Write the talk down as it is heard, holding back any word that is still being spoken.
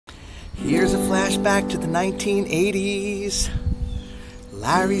Here's a flashback to the 1980s.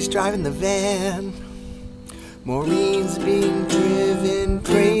 Larry's driving the van. Maureen's being driven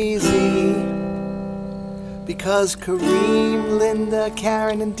crazy because Kareem, Linda,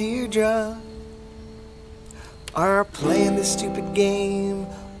 Karen, and Diedre are playing this stupid game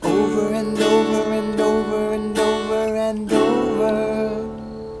over and over and over and over and over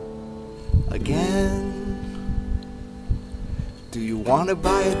again. Do you want to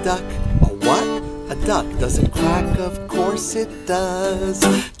buy a duck? A what? A duck. Does it quack? Of course it does.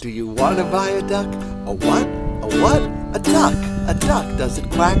 Do you want to buy a duck? A what? A what? A duck. A duck. Does it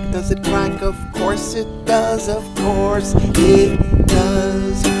quack? Does it quack? Of course it does. Of course it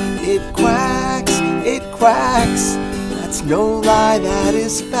does. It quacks. It quacks. That's no lie, that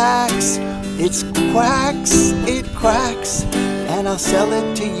is facts. It's quacks. It quacks. And I'll sell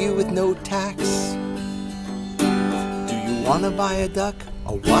it to you with no tax. Wanna buy a duck?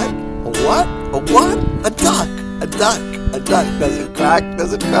 A what? A what? A what? A duck! A duck! A duck! Does it quack?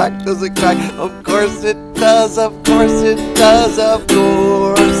 Does it quack? Does it quack? Of course it does! Of course it does! Of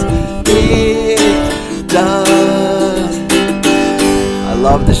course it does! I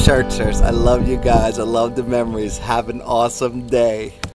love the Schertzers. I love you guys. I love the memories. Have an awesome day.